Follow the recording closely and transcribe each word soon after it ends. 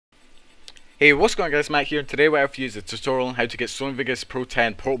Hey, what's going on guys, Matt here, and today what I have for you is a tutorial on how to get Sony Vegas Pro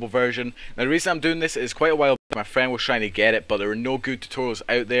 10 portable version. Now the reason I'm doing this is quite a while back my friend was trying to get it, but there were no good tutorials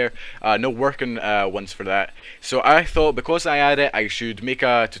out there, no working ones for that. So I thought because I had it, I should make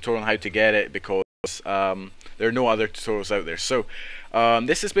a tutorial on how to get it because there are no other tutorials out there. So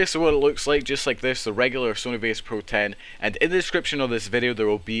this is basically what it looks like, just like this, the regular Sony Vegas Pro 10, and in the description of this video there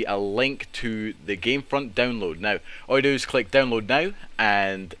will be a link to the Gamefront download. Now all you do is click download now,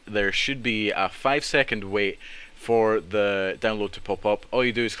 and there should be a 5-second wait for the download to pop up. All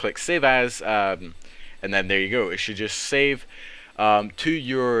you do is click save as, and then there you go. It should just save to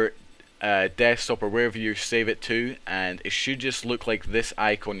your desktop or wherever you save it to, and it should just look like this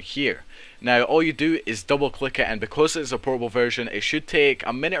icon here. Now all you do is double click it, and because it's a portable version it should take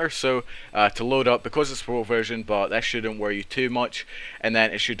a minute or so to load up because it's a portable version, but that shouldn't worry you too much, and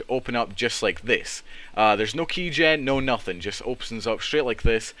then it should open up just like this. There's no KEYGEN, no nothing, just opens up straight like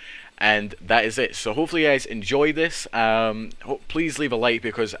this, and that is it. So hopefully you guys enjoy this. Please leave a like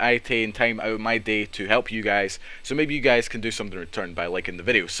because I take time out of my day to help you guys, so maybe you guys can do something in return by liking the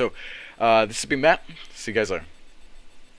video. So this has been Matt, see you guys later.